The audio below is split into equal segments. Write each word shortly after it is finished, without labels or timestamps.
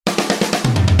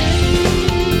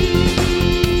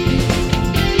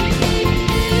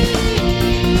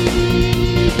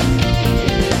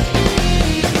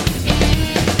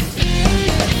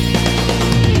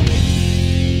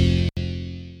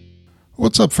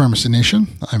up, Pharmacy Nation?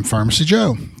 I'm Pharmacy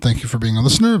Joe. Thank you for being a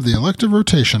listener of the Elective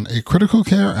Rotation, a critical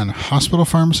care and hospital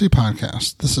pharmacy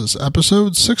podcast. This is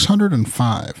episode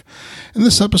 605. In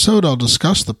this episode, I'll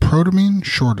discuss the protamine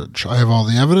shortage. I have all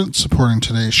the evidence supporting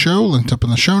today's show linked up in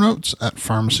the show notes at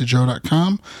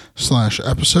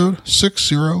pharmacyjoe.com/episode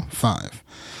 605.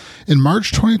 In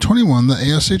March 2021, the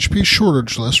ASHP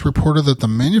shortage list reported that the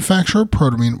manufacturer of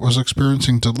Protamine was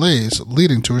experiencing delays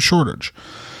leading to a shortage.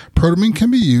 Protamine can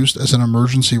be used as an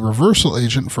emergency reversal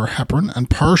agent for heparin and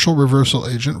partial reversal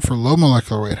agent for low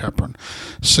molecular weight heparin.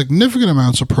 Significant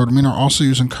amounts of protamine are also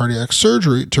used in cardiac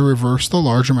surgery to reverse the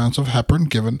large amounts of heparin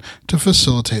given to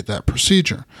facilitate that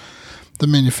procedure. The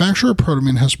manufacturer of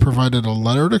Protamine has provided a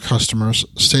letter to customers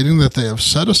stating that they have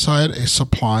set aside a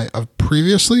supply of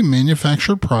previously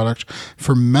manufactured product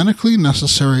for medically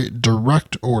necessary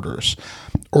direct orders.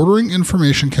 Ordering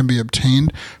information can be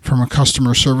obtained from a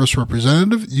customer service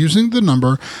representative using the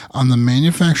number on the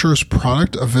manufacturer's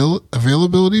product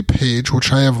availability page,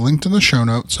 which I have linked in the show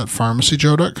notes at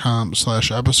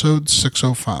pharmacyjoe.com/episode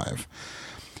 605.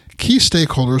 Key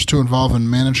stakeholders to involve in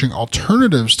managing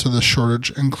alternatives to this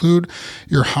shortage include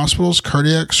your hospital's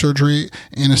cardiac surgery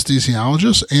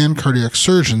anesthesiologists and cardiac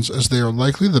surgeons, as they are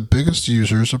likely the biggest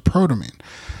users of protamine.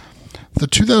 The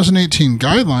 2018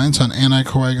 guidelines on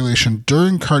anticoagulation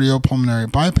during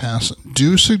cardiopulmonary bypass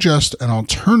do suggest an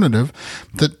alternative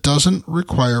that doesn't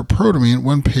require protamine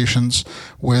when patients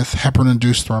with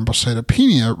heparin-induced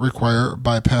thrombocytopenia require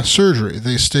bypass surgery.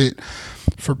 They state,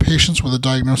 for patients with a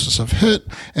diagnosis of HIT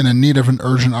and in need of an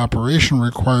urgent operation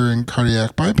requiring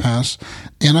cardiac bypass,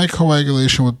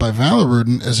 anticoagulation with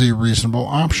bivalirudin is a reasonable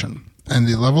option, and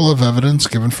the level of evidence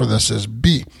given for this is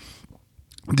B.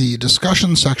 The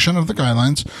discussion section of the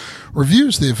guidelines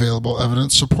reviews the available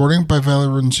evidence supporting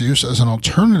bivalirudin's use as an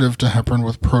alternative to heparin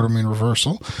with protamine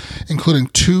reversal, including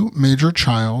two major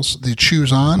trials, the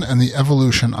Choose On and the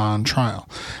Evolution On trial.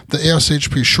 The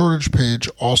ASHP shortage page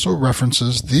also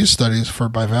references these studies for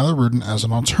bivalirudin as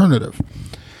an alternative.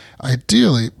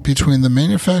 Ideally, between the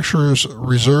manufacturer's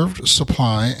reserved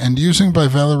supply and using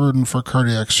bivalirudin for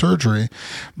cardiac surgery,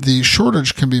 the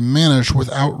shortage can be managed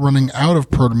without running out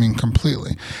of protamine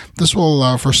completely. This will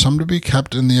allow for some to be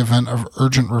kept in the event of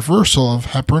urgent reversal of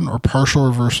heparin or partial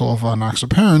reversal of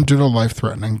enoxaparin due to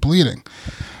life-threatening bleeding.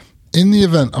 In the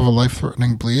event of a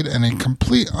life-threatening bleed and a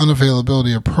complete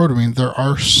unavailability of protamine, there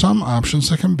are some options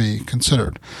that can be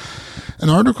considered. An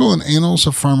article in Annals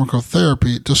of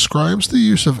Pharmacotherapy describes the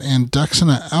use of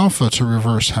andexanet alpha to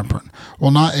reverse heparin.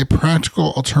 While not a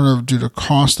practical alternative due to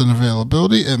cost and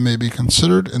availability, it may be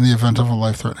considered in the event of a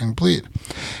life-threatening bleed.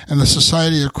 And the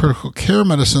Society of Critical Care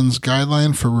Medicine's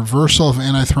guideline for reversal of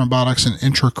antithrombotics in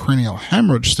intracranial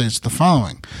hemorrhage states the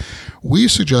following. We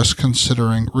suggest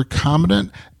considering recombinant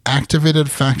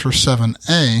activated factor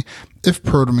 7A if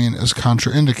protamine is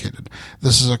contraindicated.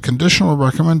 This is a conditional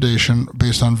recommendation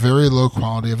based on very low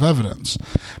quality of evidence.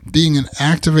 Being an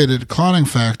activated clotting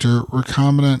factor,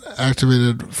 recombinant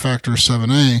activated factor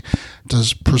 7A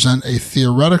does present a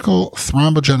theoretical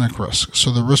thrombogenic risk,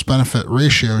 so the risk-benefit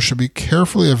ratio should be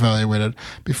carefully evaluated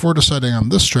before deciding on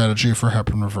this strategy for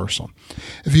heparin reversal.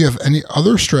 If you have any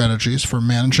other strategies for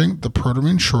managing the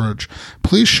protamine shortage,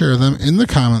 please share them in the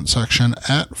comment section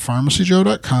at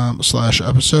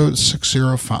pharmacyjoe.com/episode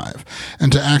 605.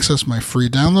 And to access my free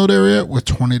download area with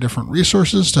 20 different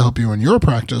resources to help you in your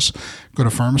practice, go to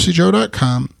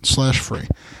pharmacyjoe.com/free.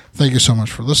 Thank you so much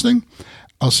for listening.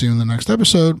 I'll see you in the next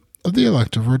episode of the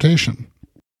Elective Rotation.